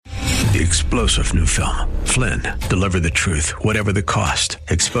the explosive new film, Flynn, Deliver the Truth, Whatever the Cost,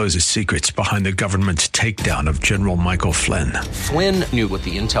 exposes secrets behind the government's takedown of General Michael Flynn. Flynn knew what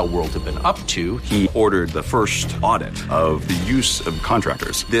the intel world had been up to. He ordered the first audit of the use of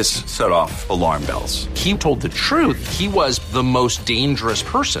contractors. This set off alarm bells. He told the truth. He was the most dangerous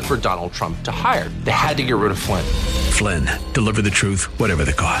person for Donald Trump to hire. They had to get rid of Flynn. Flynn, Deliver the Truth, Whatever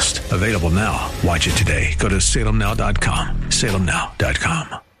the Cost. Available now. Watch it today. Go to salemnow.com.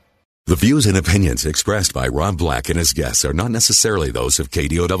 salemnow.com. The views and opinions expressed by Rob Black and his guests are not necessarily those of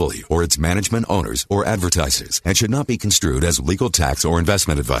KDOW or its management, owners, or advertisers and should not be construed as legal, tax, or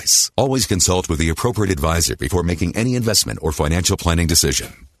investment advice. Always consult with the appropriate advisor before making any investment or financial planning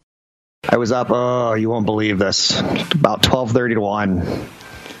decision. I was up, you won't believe this, about 12:30 to 1.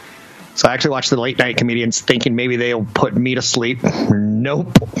 So I actually watched the late night comedians thinking maybe they'll put me to sleep.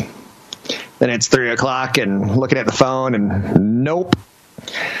 Nope. Then it's 3 o'clock and looking at the phone and nope.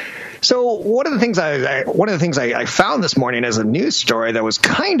 So one of the things I found this morning as a news story that was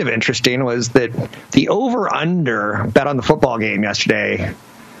kind of interesting was that the over-under bet on the football game yesterday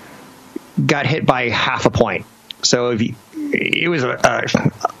got hit by half a point. So it was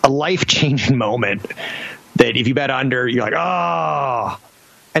a life-changing moment that if you bet under, you're like, oh.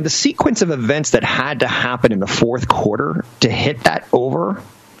 And the sequence of events that had to happen in the fourth quarter to hit that over,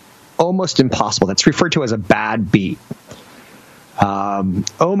 almost impossible. That's referred to as a bad beat.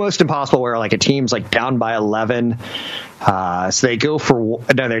 Almost impossible where like a team's like down by 11. So they go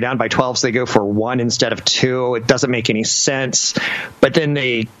they're down by 12. So they go for 1 instead of 2. It doesn't make any sense, but then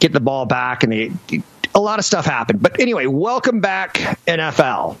they get the ball back and a lot of stuff happened. But anyway, welcome back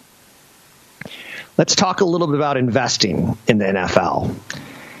NFL. Let's talk a little bit about investing in the NFL.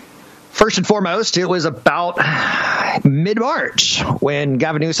 First and foremost, it was about mid-March when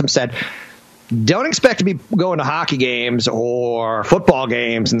Gavin Newsom said, don't expect to be going to hockey games or football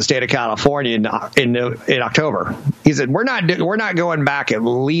games in the state of California in October. He said, we're not going back at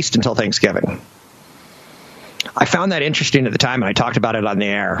least until Thanksgiving. I found that interesting at the time, and I talked about it on the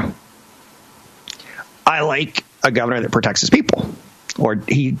air. I like a governor that protects his people, or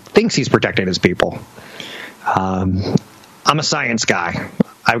he thinks he's protecting his people. I'm a science guy.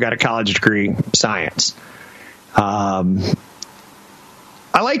 I've got a college degree, science.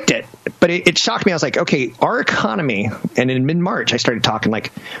 I liked it, but it shocked me. I was like, okay, our economy, and in mid-March, I started talking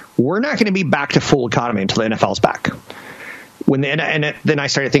like, we're not going to be back to full economy until the NFL's back. Then I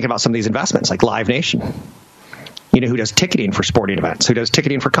started thinking about some of these investments, like Live Nation, who does ticketing for sporting events, who does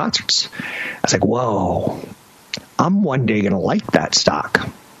ticketing for concerts. I was like, whoa, I'm one day going to like that stock.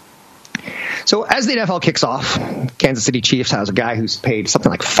 So as the NFL kicks off, Kansas City Chiefs has a guy who's paid something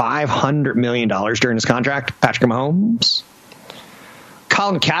like $500 million during his contract, Patrick Mahomes.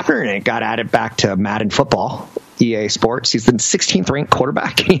 Colin Kaepernick got added back to Madden Football, EA Sports. He's the 16th ranked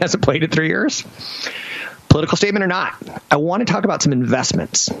quarterback. He hasn't played in 3 years. Political statement or not, I want to talk about some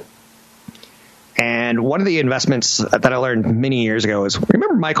investments. And one of the investments that I learned many years ago is,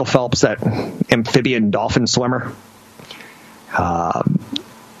 remember Michael Phelps, that amphibian dolphin swimmer?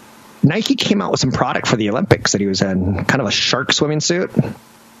 Nike came out with some product for the Olympics that he was in, kind of a shark swimming suit.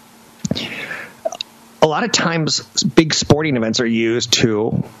 A lot of times, big sporting events are used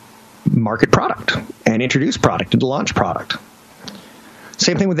to market product and introduce product and to launch product.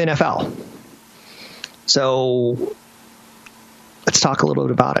 Same thing with the NFL. So let's talk a little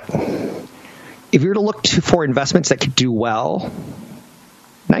bit about it. If you're to look for investments that could do well,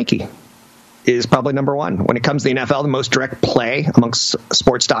 Nike is probably number one. When it comes to the NFL, the most direct play amongst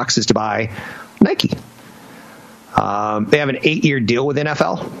sports stocks is to buy Nike. They have an 8-year deal with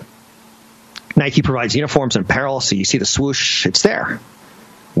NFL. Nike provides uniforms and apparel, so you see the swoosh, it's there.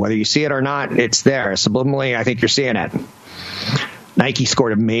 Whether you see it or not, it's there. Subliminally, I think you're seeing it. Nike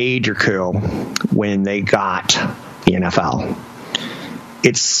scored a major coup when they got the NFL.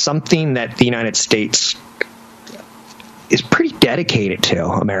 It's something that the United States is pretty dedicated to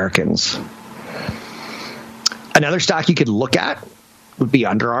Americans. Another stock you could look at would be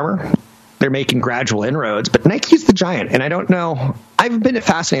Under Armour. They're making gradual inroads, but Nike's the giant. And I don't know. I've been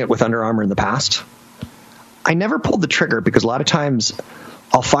fascinated with Under Armour in the past. I never pulled the trigger because a lot of times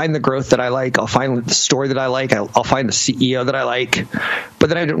I'll find the growth that I like. I'll find the story that I like. I'll find the CEO that I like. But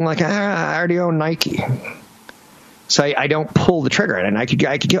then I'm like, I already own Nike. So I don't pull the trigger. And I could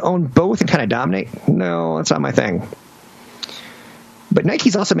own both and kind of dominate. No, that's not my thing. But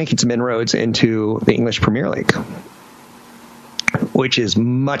Nike's also making some inroads into the English Premier League, which is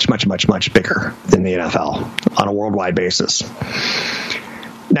much, much, much, much bigger than the NFL on a worldwide basis.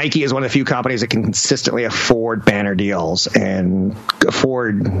 Nike is one of the few companies that can consistently afford banner deals and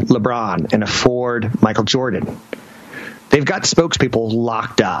afford LeBron and afford Michael Jordan. they've got spokespeople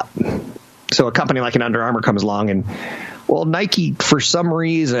locked up. So a company like an Under Armour comes along and, well, Nike, for some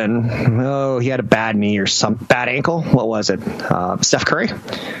reason, he had a bad knee or some bad ankle. What was it? Steph Curry.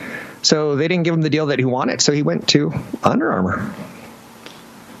 So they didn't give him the deal that he wanted. So he went to Under Armour.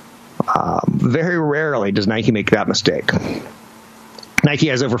 Very rarely does Nike make that mistake. Nike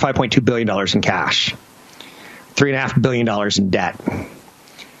has over $5.2 billion in cash, $3.5 billion in debt.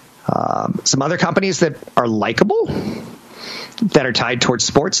 Some other companies that are likable, that are tied towards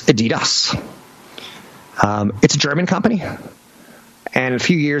sports, Adidas. It's a German company. And a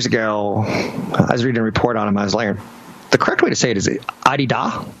few years ago, I was reading a report on them. I was like, the correct way to say it is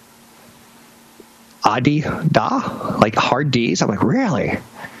Adidas. Adidas, like hard D's. I'm like, really?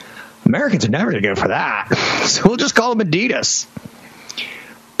 Americans are never going to go for that. So we'll just call them Adidas.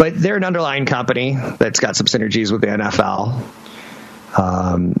 But they're an underlying company that's got some synergies with the NFL.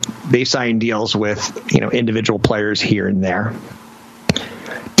 They sign deals with, individual players here and there.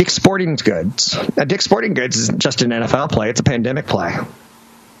 Dick's Sporting Goods. Now, Dick's Sporting Goods isn't just an NFL play. It's a pandemic play.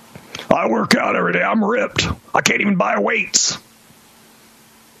 I work out every day. I'm ripped. I can't even buy weights.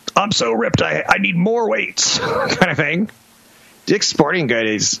 I'm so ripped. I need more weights kind of thing. Dick's Sporting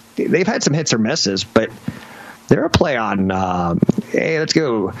Goods, they've had some hits or misses, but they're a play on, hey, let's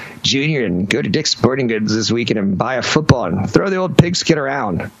go, Junior, and go to Dick's Sporting Goods this weekend and buy a football and throw the old pigskin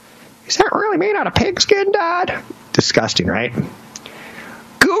around. Is that really made out of pigskin, Dad? Disgusting, right?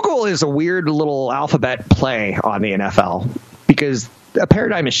 Google is a weird little alphabet play on the NFL because a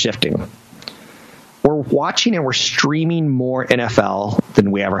paradigm is shifting. We're watching and we're streaming more NFL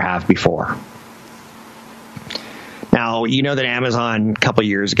than we ever have before. Now, you know that Amazon a couple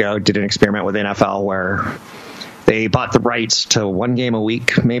years ago did an experiment with NFL where they bought the rights to one game a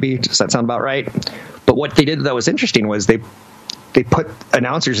week, maybe. Does that sound about right? But what they did that was interesting was they put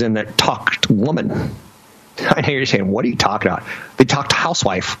announcers in that talked woman. I know you're saying, what are you talking about? They talked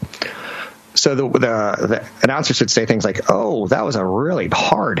housewife. So the announcers would say things like, oh, that was a really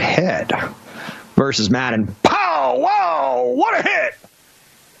hard hit, versus Madden, pow, wow, what a hit.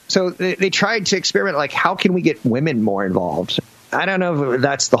 So they tried to experiment, like, how can we get women more involved? I don't know if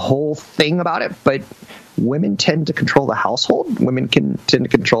that's the whole thing about it, but women tend to control the household. Women can tend to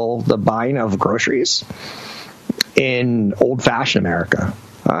control the buying of groceries in old-fashioned America.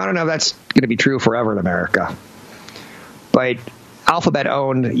 I don't know if that's going to be true forever in America. But Alphabet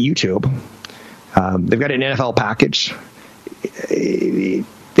owned YouTube. They've got an NFL package.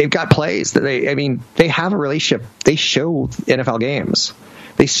 They've got plays that they have a relationship. They show NFL games.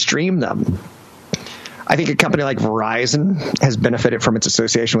 They stream them. I think a company like Verizon has benefited from its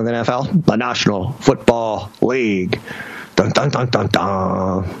association with NFL, the National Football League. Dun, dun, dun, dun,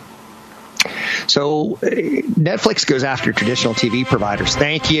 dun. So Netflix goes after traditional TV providers.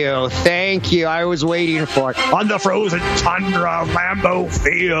 Thank you. I was waiting for it. On the frozen tundra of Lambeau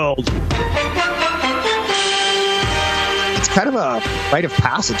Field. It's kind of a rite of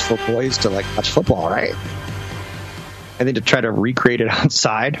passage for boys to watch football, right? And then to try to recreate it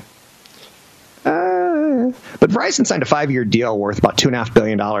outside. But Verizon signed a 5-year deal worth about $2.5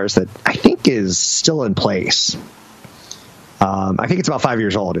 billion that I think is still in place. I think it's about 5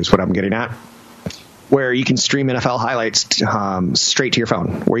 years old is what I'm getting at, where you can stream NFL highlights straight to your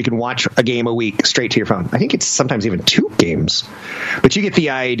phone, where you can watch a game a week straight to your phone. I think it's sometimes even 2 games, but you get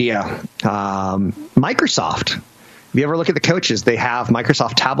the idea. Microsoft, if you ever look at the coaches, they have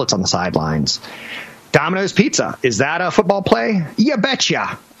Microsoft tablets on the sidelines. Domino's Pizza, is that a football play? You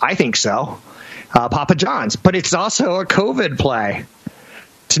betcha. I think so. Papa John's, but it's also a COVID play.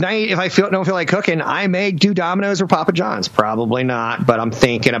 Tonight, if I don't feel like cooking, I may do Domino's or Papa John's. Probably not, but I'm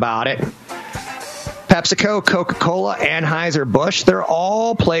thinking about it. PepsiCo, Coca-Cola, Anheuser-Busch, they're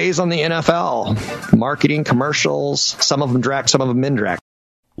all plays on the NFL. Marketing, commercials, some of them direct, some of them indirect.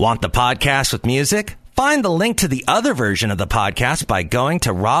 Want the podcast with music? Find the link to the other version of the podcast by going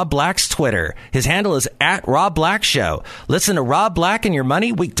to Rob Black's Twitter. His handle is @RobBlackShow. Listen to Rob Black and Your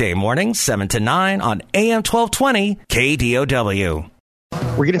Money weekday mornings, 7 to 9 on AM 1220 KDOW.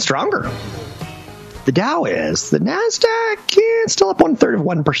 We're getting stronger. The Dow is. The NASDAQ is still up 1/3 of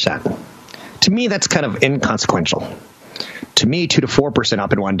 1%. To me, that's kind of inconsequential. To me, 2 to 4%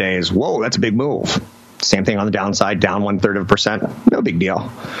 up in one day is, whoa, that's a big move. Same thing on the downside, down 1/3 of a percent. No big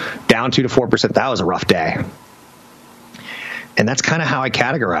deal. Down 2 to 4%, that was a rough day. And that's kind of how I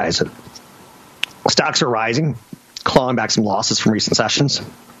categorize it. Stocks are rising, clawing back some losses from recent sessions.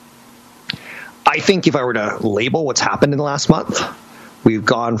 I think if I were to label what's happened in the last month, we've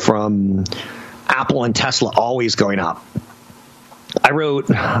gone from Apple and Tesla always going up. I wrote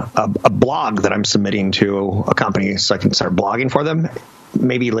a blog that I'm submitting to a company so I can start blogging for them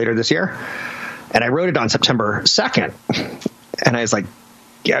maybe later this year. And I wrote it on September 2nd. And I was like,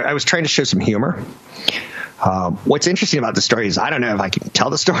 yeah, I was trying to show some humor. What's interesting about the story is I don't know if I can tell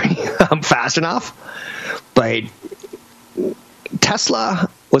the story fast enough, but Tesla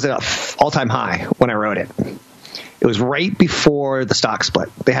was at an all-time high when I wrote it. It was right before the stock split.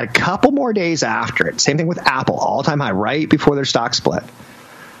 They had a couple more days after it. Same thing with Apple, all-time high right before their stock split.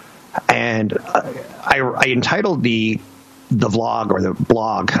 And I entitled the vlog or the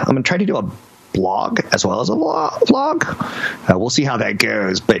blog. I'm going to try to do a blog as well as a vlog. We'll see how that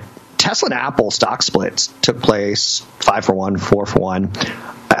goes. But Tesla and Apple stock splits took place 5 for 1, 4 for 1.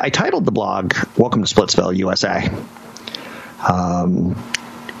 I titled the blog, Welcome to Splitsville, USA.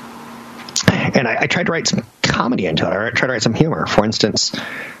 And I tried to write some comedy into it. I tried to write some humor. For instance,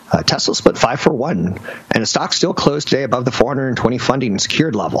 Tesla split 5 for 1, and the stock still closed today above the 420 funding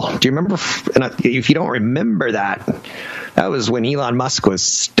secured level. Do you remember? And if you don't remember that, that was when Elon Musk was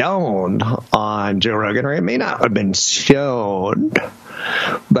stoned on Joe Rogan, or it may not have been stoned,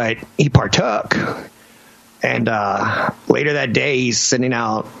 but he partook. And later that day, he's sending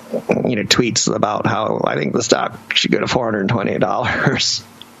out tweets about how I think the stock should go to $420.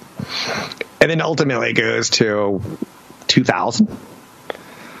 And then ultimately it goes to 2,000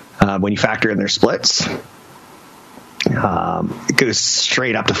 when you factor in their splits. It goes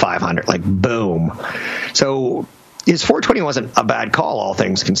straight up to 500, like boom. So his 420 wasn't a bad call, all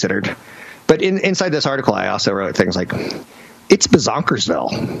things considered. But inside this article, I also wrote things like, it's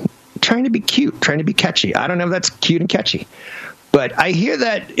Bazonkersville. Trying to be cute, trying to be catchy. I don't know if that's cute and catchy. But I hear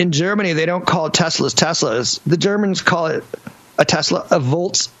that in Germany, they don't call Teslas. The Germans call it a Tesla, a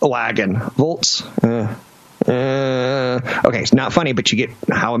Volkswagen. Volts. Okay, it's not funny, but you get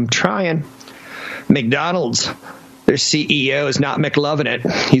how I'm trying. McDonald's, their CEO is not McLovin it.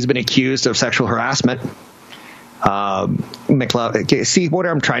 He's been accused of sexual harassment. See what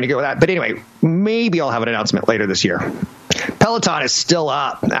I'm trying to go with that. But anyway, maybe I'll have an announcement later this year. Peloton is still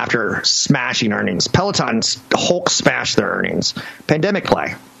up after smashing earnings. Peloton's Hulk smashed their earnings. Pandemic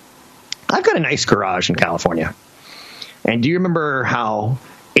play. I've got a nice garage in California. And do you remember how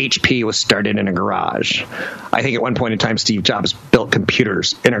HP was started in a garage? I think at one point in time, Steve Jobs built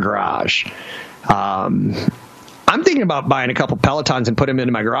computers in a garage. I'm thinking about buying a couple Pelotons and put them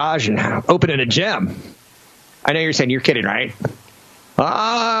into my garage and opening a gym. I know you're saying you're kidding, right?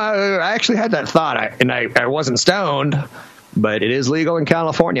 I actually had that thought, I wasn't stoned, but it is legal in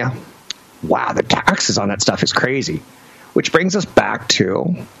California. Wow, the taxes on that stuff is crazy. Which brings us back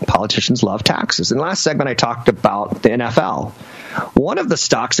to politicians love taxes. In the last segment, I talked about the NFL. One of the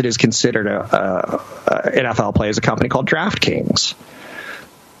stocks that is considered a NFL play is a company called DraftKings.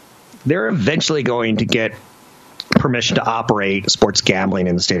 They're eventually going to get permission to operate sports gambling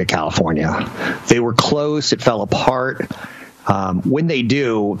in the state of California. They were close. It fell apart. When they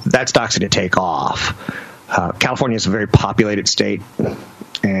do, that stock's going to take off. California is a very populated state,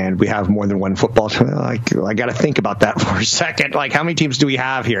 and we have more than one football team. I got to think about that for a second. Like, how many teams do we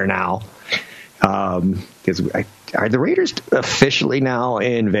have here now? Because are the Raiders officially now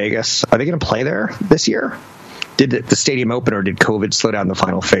in Vegas? Are they going to play there this year? Did the stadium open, or did COVID slow down the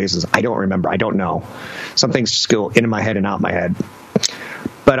final phases? I don't remember. I don't know. Some things just go into my head and out my head.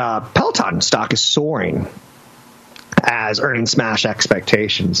 But Peloton stock is soaring as earnings smash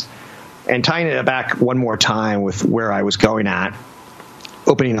expectations. And tying it back one more time with where I was going at,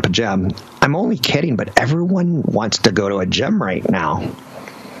 opening up a gym. I'm only kidding, but everyone wants to go to a gym right now. And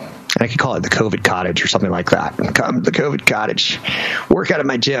I could call it the COVID cottage or something like that. Come to the COVID cottage. Work out of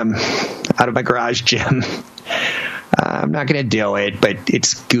my gym, out of my garage gym. I'm not going to do it, but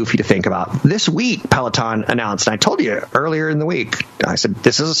it's goofy to think about. This week, Peloton announced, and I told you earlier in the week, I said,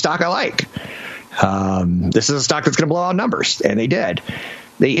 this is a stock I like. This is a stock that's going to blow out numbers, and they did.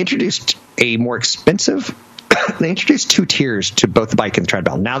 They introduced a more expensive, they introduced two tiers to both the bike and the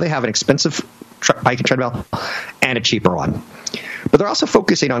treadmill. Now they have an expensive bike and treadmill and a cheaper one. But they're also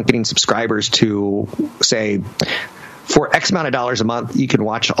focusing on getting subscribers to say, for X amount of dollars a month, you can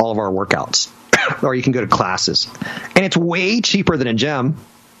watch all of our workouts, or you can go to classes. And it's way cheaper than a gym.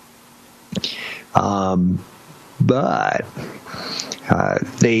 But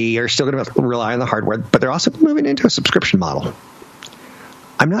they are still going to rely on the hardware, but they're also moving into a subscription model.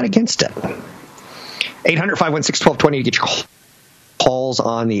 I'm not against it. 800-516-1220 to get your calls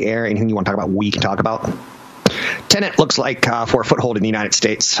on the air. Anything you want to talk about, we can talk about. Tenet looks like for a foothold in the United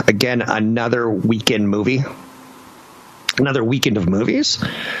States. Again, another weekend movie. Another weekend of movies.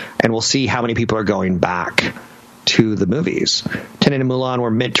 And we'll see how many people are going back to the movies. Tenet and Mulan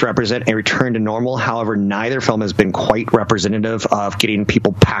were meant to represent a return to normal. However, neither film has been quite representative of getting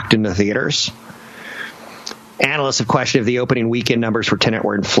people packed into theaters. Analysts have questioned if the opening weekend numbers for Tenet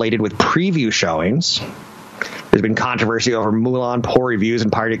were inflated with preview showings. There's been controversy over Mulan, poor reviews,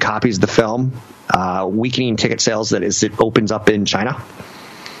 and pirated copies of the film, weakening ticket sales as it opens up in China.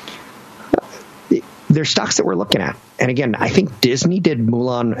 There's stocks that we're looking at. And again, I think Disney did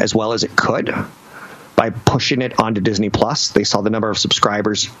Mulan as well as it could by pushing it onto Disney Plus. They saw the number of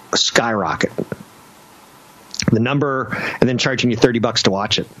subscribers skyrocket. The number, and then charging you $30 to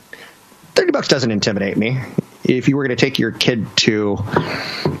watch it. $30 doesn't intimidate me. If you were going to take your kid to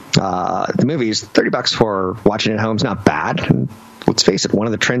the movies, $30 for watching it at home is not bad. And let's face it, one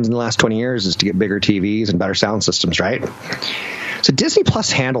of the trends in the last 20 years is to get bigger TVs and better sound systems, right? So Disney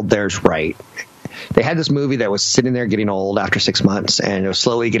Plus handled theirs right. They had this movie that was sitting there getting old after 6 months, and it was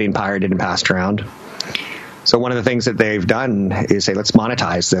slowly getting pirated and passed around. So one of the things that they've done is say, let's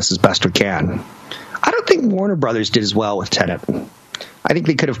monetize this as best we can. I don't think Warner Brothers did as well with Tenet. I think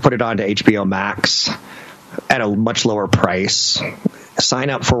they could have put it onto HBO Max at a much lower price. Sign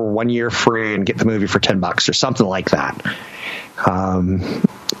up for 1 year free and get the movie for $10 or something like that.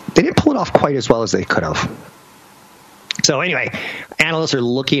 They didn't pull it off quite as well as they could have. So anyway, analysts are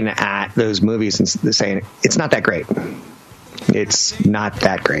looking at those movies and saying, it's not that great. It's not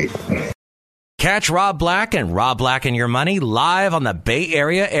that great. Catch Rob Black and Rob Black and Your Money live on the Bay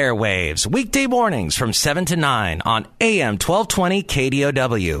Area airwaves, weekday mornings from 7 to 9 on AM 1220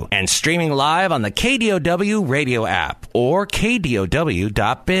 KDOW and streaming live on the KDOW radio app or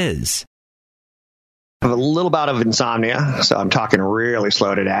KDOW.biz. I have a little bout of insomnia, so I'm talking really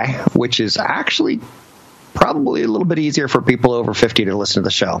slow today, which is actually probably a little bit easier for people over 50 to listen to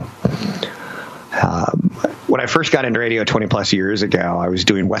the show. When I first got into radio 20 plus years ago, I was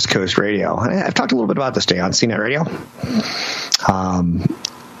doing West Coast radio. I've talked a little bit about this today on CNET Radio.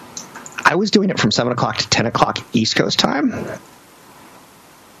 I was doing it from 7 o'clock to 10 o'clock East Coast time,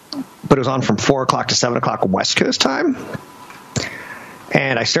 but it was on from 4 o'clock to 7 o'clock West Coast time.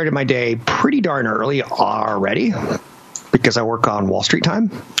 And I started my day pretty darn early already because I work on Wall Street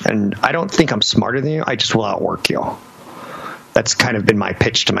time. And I don't think I'm smarter than you. I just will outwork you. That's kind of been my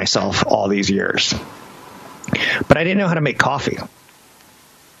pitch to myself all these years. But I didn't know how to make coffee.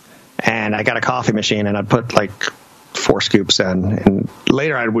 And I got a coffee machine, and I'd put like 4 scoops in. And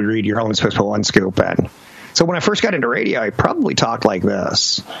later I would read, you're only supposed to put 1 scoop in. So when I first got into radio, I probably talked like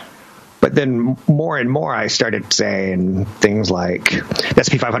this. But then more and more, I started saying things like, the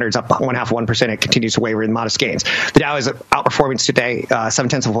S&P 500 is up 0.5%. It continues to waver in modest gains. The Dow is outperforming today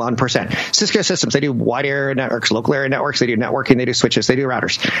 0.7%. Cisco Systems, they do wide area networks, local area networks. They do networking. They do switches. They do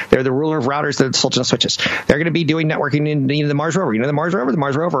routers. They're the ruler of routers. They're the sultan of switches. They're going to be doing networking in the Mars rover. You know the Mars rover? The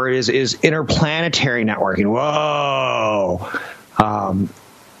Mars rover is interplanetary networking. Whoa.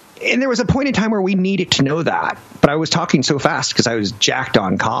 And there was a point in time where we needed to know that, but I was talking so fast because I was jacked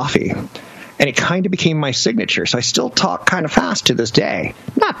on coffee, and it kind of became my signature. So I still talk kind of fast to this day.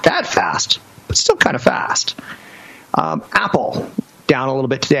 Not that fast, but still kind of fast. Apple, down a little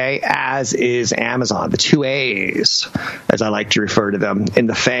bit today, as is Amazon, the 2 A's, as I like to refer to them, in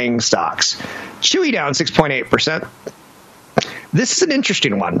the FANG stocks. Chewy down 6.8%. This is an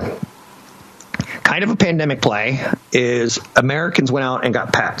interesting one. Kind of a pandemic play is Americans went out and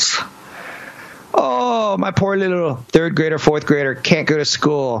got pets. Oh, my poor little 3rd grader, 4th grader can't go to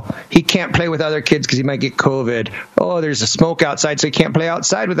school. He can't play with other kids because he might get COVID. Oh, there's a smoke outside, so he can't play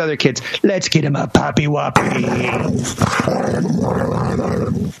outside with other kids. Let's get him a puppy whoppy.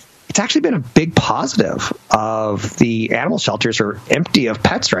 It's actually been a big positive of the animal shelters are empty of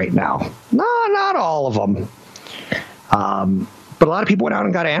pets right now. No, not all of them. But a lot of people went out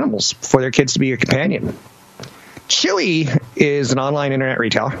and got animals for their kids to be a companion. Chewy is an online internet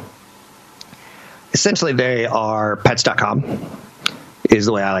retailer. Essentially, they are pets.com, is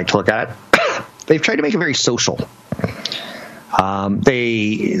the way I like to look at it. They've tried to make it very social.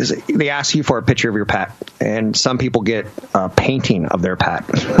 They ask you for a picture of your pet, and some people get a painting of their pet.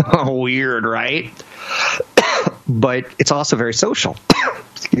 Weird, right? But it's also very social.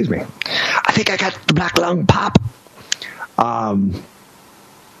 Excuse me. I think I got the black lung pop.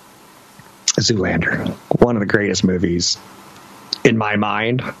 Zoolander, one of the greatest movies in my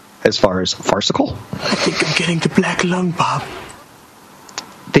mind as far as farcical. I think I'm getting the black lung pop.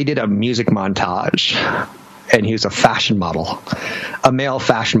 They did a music montage, and he was a fashion model, a male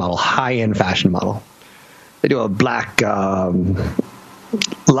fashion model, high-end fashion model. They do a black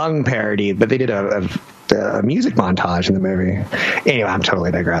lung parody, but they did a music montage in the movie. Anyway, I'm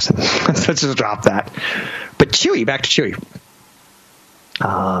totally digressing. Let's just drop that. But Chewy, back to Chewy.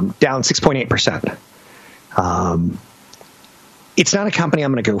 Down 6.8%. It's not a company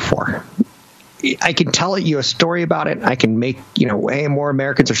I'm going to go for. I can tell you a story about it. I can make, way more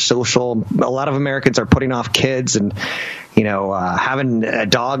Americans are social. A lot of Americans are putting off kids and, having a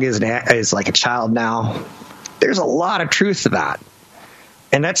dog is like a child now. There's a lot of truth to that.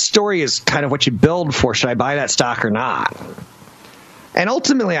 And that story is kind of what you build for. Should I buy that stock or not? And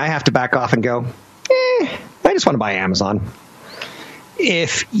ultimately, I have to back off and go, I just want to buy Amazon.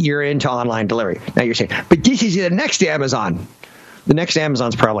 If you're into online delivery. Now you're saying, but this is the next Amazon. The next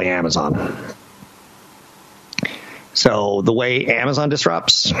Amazon's probably Amazon. So the way Amazon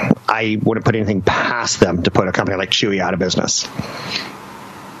disrupts, I wouldn't put anything past them to put a company like Chewy out of business.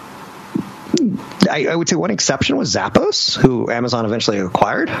 I would say one exception was Zappos, who Amazon eventually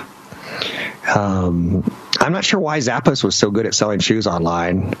acquired. I'm not sure why Zappos was so good at selling shoes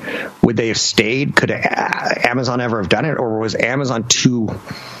online. Would they have stayed? Could Amazon ever have done it? Or was Amazon too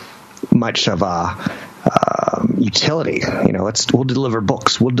much of a utility? We'll deliver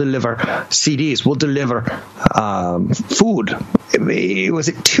books, we'll deliver CDs, we'll deliver food. Was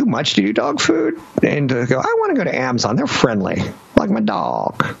it too much to do dog food? And to go, I want to go to Amazon. They're friendly, like my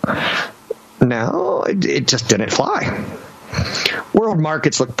dog. No, it just didn't fly. World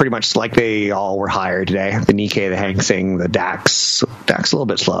markets look pretty much like they all were higher today. The Nikkei, the Hang Seng, the DAX a little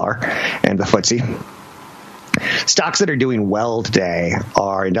bit slower, and the FTSE. Stocks that are doing well today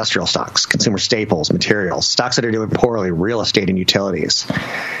are industrial stocks, consumer staples, materials. Stocks that are doing poorly, real estate and utilities.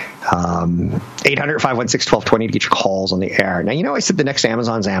 800-516-1220 to get your calls on the air. Now, I said the next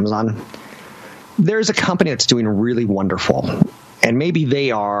Amazon's Amazon. There's a company that's doing really wonderful, and maybe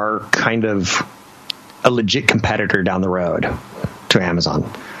they are kind of a legit competitor down the road to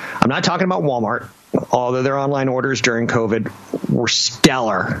Amazon. I'm not talking about Walmart, although their online orders during COVID were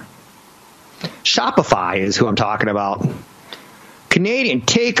stellar. Shopify is who I'm talking about. Canadian,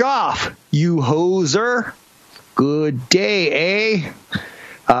 take off, you hoser. Good day, eh?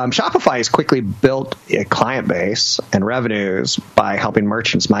 Shopify has quickly built a client base and revenues by helping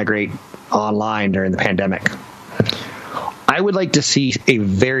merchants migrate online during the pandemic. I would like to see a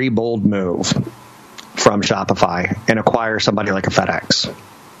very bold move from Shopify and acquire somebody like a FedEx.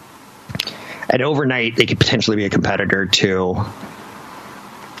 And overnight, they could potentially be a competitor to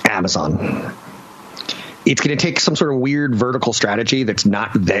Amazon. It's going to take some sort of weird vertical strategy that's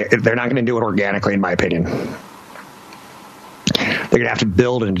not there. They're not going to do it organically, in my opinion. They're going to have to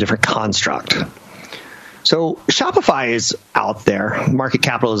build in a different construct. So Shopify is out there. Market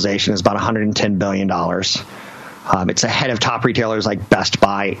capitalization is about $110 billion. It's ahead of top retailers like Best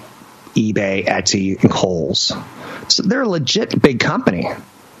Buy, eBay, Etsy, and Kohl's. So they're a legit big company.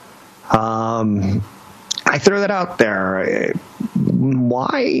 I throw that out there.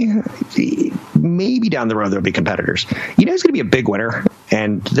 Why? Maybe down the road there'll be competitors. Who's going to be a big winner?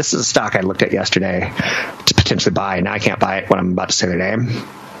 And this is a stock I looked at yesterday to potentially buy. Now I can't buy it when I'm about to say their name.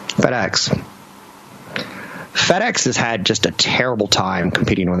 FedEx. FedEx has had just a terrible time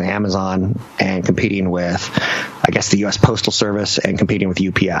competing with Amazon and competing with, I guess, the U.S. Postal Service and competing with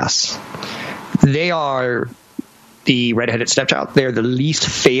UPS. They are the redheaded stepchild. They're the least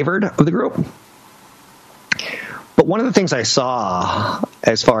favored of the group. But one of the things I saw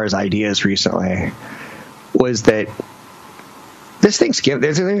as far as ideas recently was that this Thanksgiving,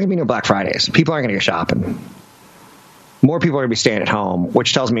 there's going to be no Black Fridays. People aren't going to go shopping. More people are going to be staying at home,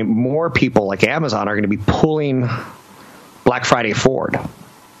 which tells me more people like Amazon are going to be pulling Black Friday forward.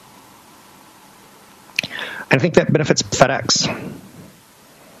 I think that benefits FedEx.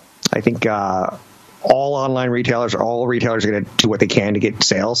 I think all online retailers, or all retailers are going to do what they can to get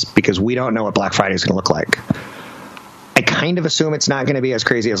sales because we don't know what Black Friday is going to look like. I kind of assume it's not going to be as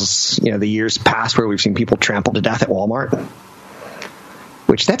crazy as the years past where we've seen people trampled to death at Walmart,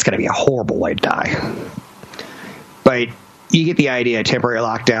 which that's going to be a horrible way to die. But you get the idea, temporary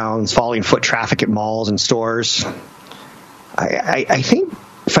lockdowns, falling foot traffic at malls and stores. I think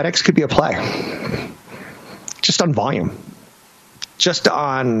FedEx could be a play. Just on volume. Just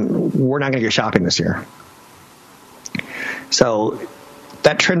on, we're not going to go shopping this year. So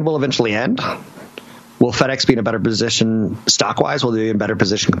that trend will eventually end. Will FedEx be in a better position stock-wise? Will they be in a better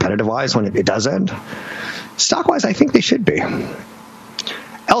position competitive-wise when it does end? Stock-wise, I think they should be.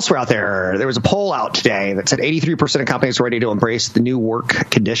 Elsewhere out there was a poll out today that said 83% of companies are ready to embrace the new work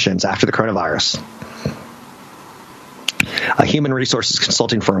conditions after the coronavirus. A human resources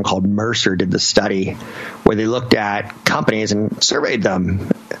consulting firm called Mercer did the study where they looked at companies and surveyed them.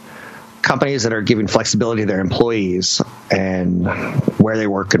 Companies that are giving flexibility to their employees and where they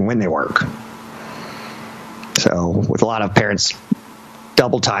work and when they work. So with a lot of parents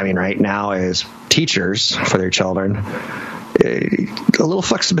double timing right now as teachers for their children, a little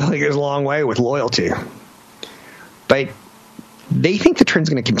flexibility goes a long way with loyalty. But they think the trend's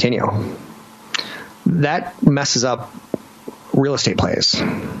going to continue. that messes up real estate plays.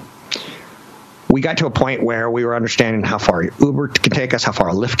 We got to a point where we were understanding how far Uber can take us, how far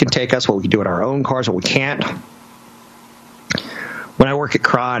Lyft can take us, what we can do in our own cars, what we can't. When I work at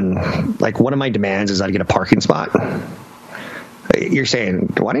Cron, like, one of my demands is I get a parking spot. You're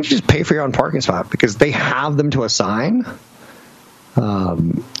saying, why don't you just pay for your own parking spot? Because they have them to assign.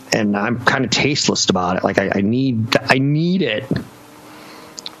 And I'm kind of tasteless about it. Like, I need it.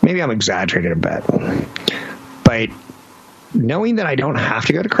 Maybe I'm exaggerating a bit. But knowing that I don't have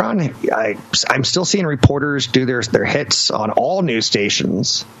to go to Cron, I'm still seeing reporters do their hits on all news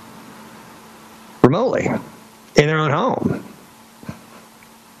stations remotely in their own home.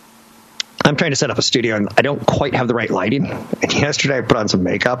 I'm trying to set up a studio, and I don't quite have the right lighting. And yesterday I put on some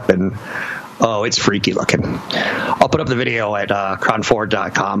makeup, and it's freaky looking. I'll put up the video at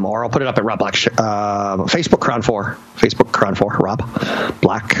cron4.com, or I'll put it up at Rob Black Facebook Cron4, Facebook Cron4 Rob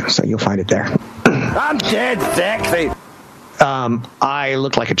Black, so you'll find it there. I'm dead sexy. I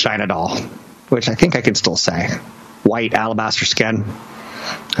look like a China doll, which I think I can still say. White alabaster skin.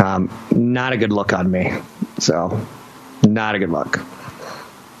 Not a good look on me. So, not a good look.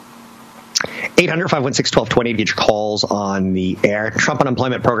 800-516-1220 to get your calls on the air. Trump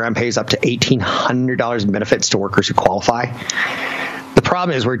unemployment program pays up to $1,800 in benefits to workers who qualify. The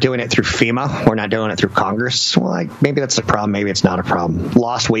problem is we're doing it through FEMA. We're not doing it through Congress. Well, maybe that's a problem. Maybe it's not a problem.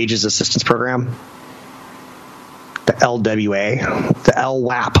 Lost Wages Assistance Program. The LWA. The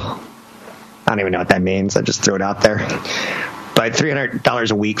LWAP. I don't even know what that means. I just threw it out there. But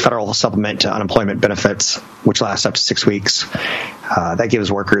 $300 a week federal supplement to unemployment benefits, which lasts up to 6 weeks. That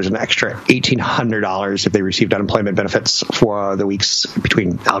gives workers an extra $1,800 if they received unemployment benefits for the weeks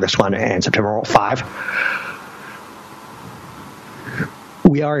between August 1 and September 5.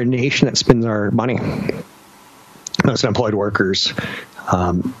 We are a nation that spends our money. Most unemployed workers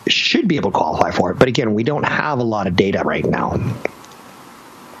should be able to qualify for it. But again, we don't have a lot of data right now.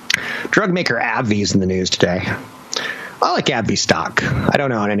 Drug maker AbbVie is in the news today. I like AbbVie stock. I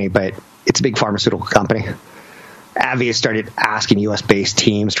don't own any, but it's a big pharmaceutical company. AbbVie has started asking U.S.-based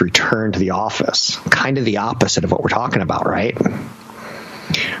teams to return to the office. Kind of the opposite of what we're talking about, right?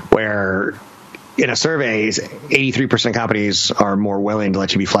 Where in a survey, 83% of companies are more willing to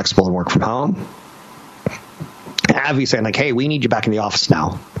let you be flexible and work from home. AbbVie's saying, like, hey, we need you back in the office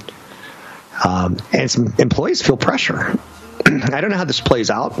now. And some employees feel pressure. I don't know how this plays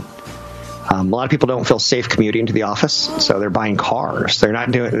out. A lot of people don't feel safe commuting to the office, so they're buying cars. They're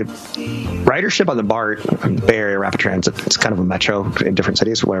not doing ridership on the BART, Bay Area Rapid Transit. It's kind of a metro in different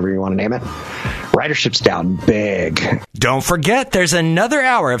cities, whatever you want to name it. Ridership's down big. Don't forget, there's another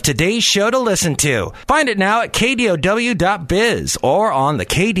hour of today's show to listen to. Find it now at KDOW.biz or on the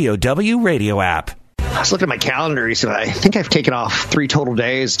KDOW radio app. I was looking at my calendar recently. I think I've taken off 3 total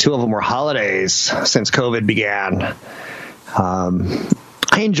days. 2 of them were holidays since COVID began.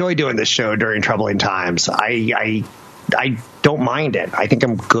 I enjoy doing this show during troubling times. I don't mind it. I think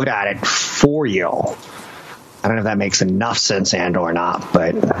I'm good at it for you. I don't know if that makes enough sense or not,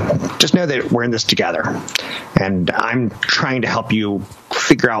 but just know that we're in this together. And I'm trying to help you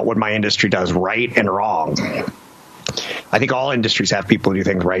figure out what my industry does right and wrong. I think all industries have people who do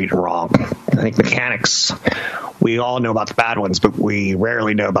things right and wrong. I think mechanics, we all know about the bad ones, but we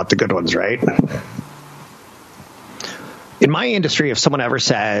rarely know about the good ones, right? In my industry, if someone ever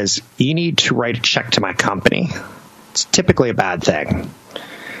says, you need to write a check to my company, it's typically a bad thing.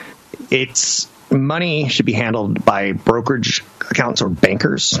 Money should be handled by brokerage accounts or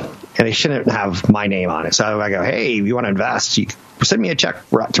bankers, and they shouldn't have my name on it. So I go, hey, if you want to invest, you send me a check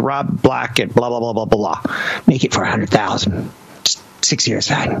to Rob Black at blah, blah, blah, blah, blah. Make it for $100,000. 6 years,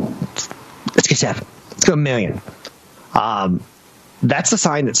 fine. Let's get 7. Let's go $1 million. That's a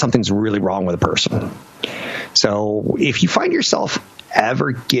sign that something's really wrong with a person. So if you find yourself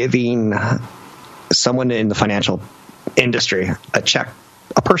ever giving someone in the financial industry a check,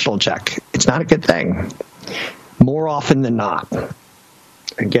 a personal check, it's not a good thing. More often than not.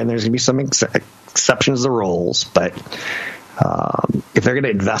 Again, there's going to be some exceptions to the rules, but if they're going to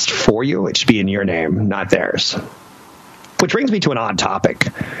invest for you, it should be in your name, not theirs. Which brings me to an odd topic,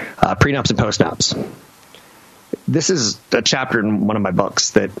 prenups and postnups. This is a chapter in one of my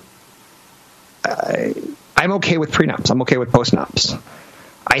books that I'm okay with prenups. I'm okay with postnups.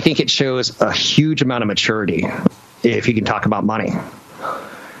 I think it shows a huge amount of maturity if you can talk about money.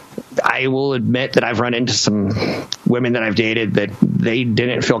 I will admit that I've run into some women that I've dated that they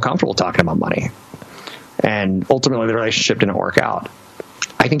didn't feel comfortable talking about money. And ultimately, the relationship didn't work out.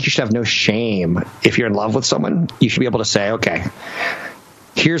 I think you should have no shame. If you're in love with someone, you should be able to say, okay,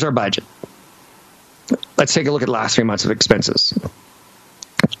 here's our budget. Let's take a look at the last 3 months of expenses.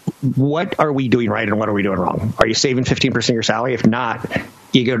 what are we doing right and what are we doing wrong? Are you saving 15% of your salary? If not,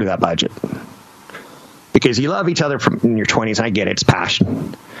 you go to that budget. Because you love each other from in your 20s, and I get it, it's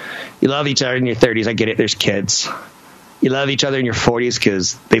passion. You love each other in your 30s, I get it, there's kids. You love each other in your 40s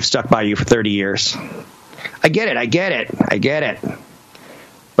because they've stuck by you for 30 years. I get it.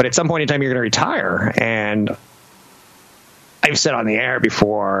 But at some point in time, you're going to retire. And I've said on the air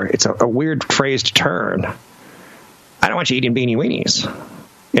before, it's a weird phrase to turn. I don't want you eating beanie weenies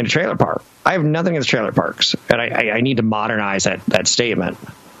in a trailer park. I have nothing against trailer parks, and I need to modernize that statement.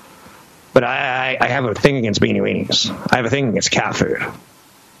 But I have a thing against beanie weenies. I have a thing against cat food.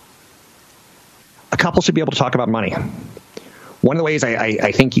 A couple should be able to talk about money. One of the ways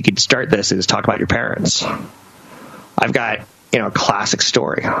I think you could start this is talk about your parents. I've got, a classic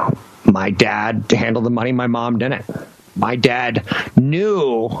story. My dad handled the money, my mom didn't. My dad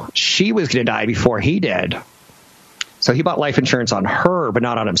knew she was going to die before he did. So he bought life insurance on her, but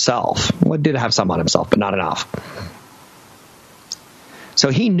not on himself. Well, he did have some on himself, but not enough. So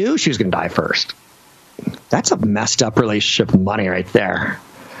he knew she was going to die first. That's a messed up relationship with money right there.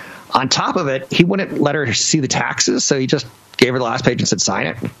 On top of it, he wouldn't let her see the taxes, so he just gave her the last page and said, sign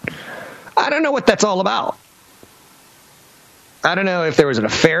it. I don't know what that's all about. I don't know if there was an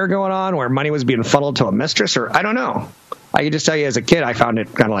affair going on where money was being funneled to a mistress, or I don't know. I can just tell you as a kid, I found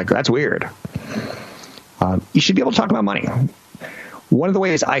it kind of like, that's weird. You should be able to talk about money. One of the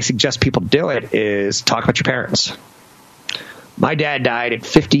ways I suggest people do it is talk about your parents. My dad died at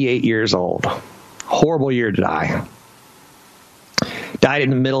 58 years old. Horrible year to die. Died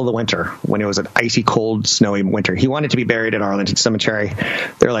in the middle of the winter when it was an icy, cold, snowy winter. He wanted to be buried at Arlington Cemetery.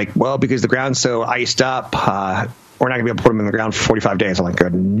 They're like, well, because the ground's so iced up, we're not going to be able to put him in the ground for 45 days. I'm like,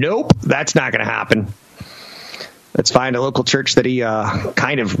 nope, that's not going to happen. Let's find a local church that he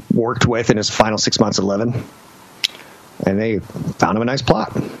kind of worked with in his final 6 months of living. And they found him a nice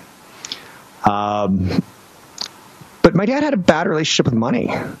plot. But my dad had a bad relationship with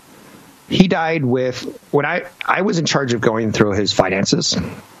money. He died when I was in charge of going through his finances.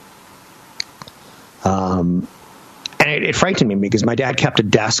 And it frightened me because my dad kept a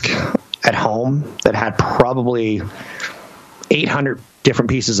desk at home that had probably 800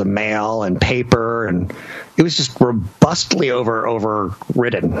 different pieces of mail and paper, and it was just robustly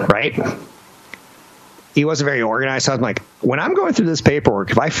overridden, right? He wasn't very organized. So I was like, when I'm going through this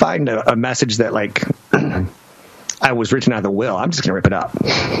paperwork, if I find a message that like I was written out of the will, I'm just going to rip it up.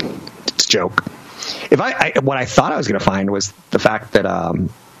 It's a joke. What I thought I was going to find was the fact that I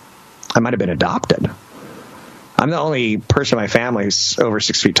might have been adopted. I'm the only person in my family who's over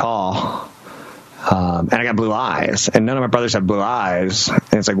 6 feet tall, and I got blue eyes, and none of my brothers have blue eyes,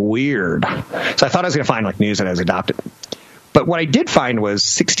 and it's like weird. So I thought I was going to find like news that I was adopted. But what I did find was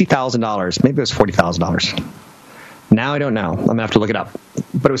 $60,000. Maybe it was $40,000. Now I don't know. I'm going to have to look it up.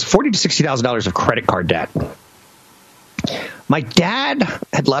 But it was $40,000 to $60,000 of credit card debt. My dad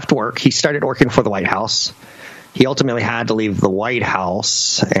had left work. He started working for the White House. He ultimately had to leave the White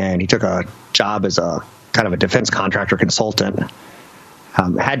House, and he took a job as a kind of a defense contractor consultant.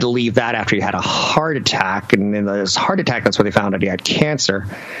 Had to leave that after he had a heart attack, and in his heart attack, that's where they found out he had cancer.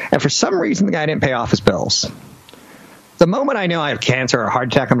 And for some reason, the guy didn't pay off his bills. The moment I know I have cancer or a heart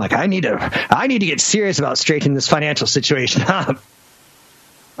attack, I'm like, I need to get serious about straightening this financial situation up.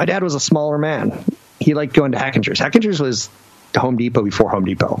 My dad was a smaller man. He liked going to Hackinger's. Hackinger's was Home Depot before Home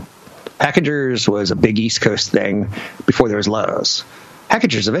Depot. Hackinger's was a big East Coast thing before there was Lowe's.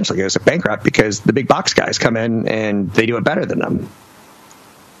 Hackinger's eventually goes bankrupt because the big box guys come in and they do it better than them.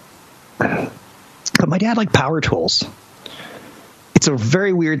 But my dad liked power tools. It's a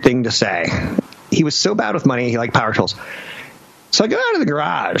very weird thing to say. He was so bad with money, he liked power tools. So I go out of the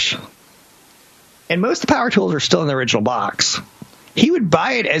garage, and most of the power tools are still in the original box. He would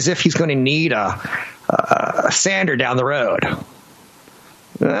buy it as if he's going to need a sander down the road.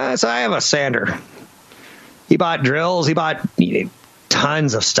 So I have a sander. He bought drills. He bought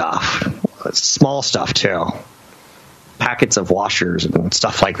tons of stuff, small stuff too. Packets of washers and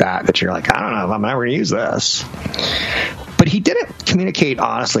stuff like that you're like, I don't know if I'm ever going to use this. But he didn't communicate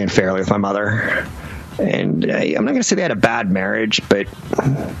honestly and fairly with my mother. And I'm not going to say they had a bad marriage, but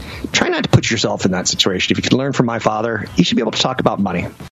try not to put yourself in that situation. If you can learn from my father, you should be able to talk about money.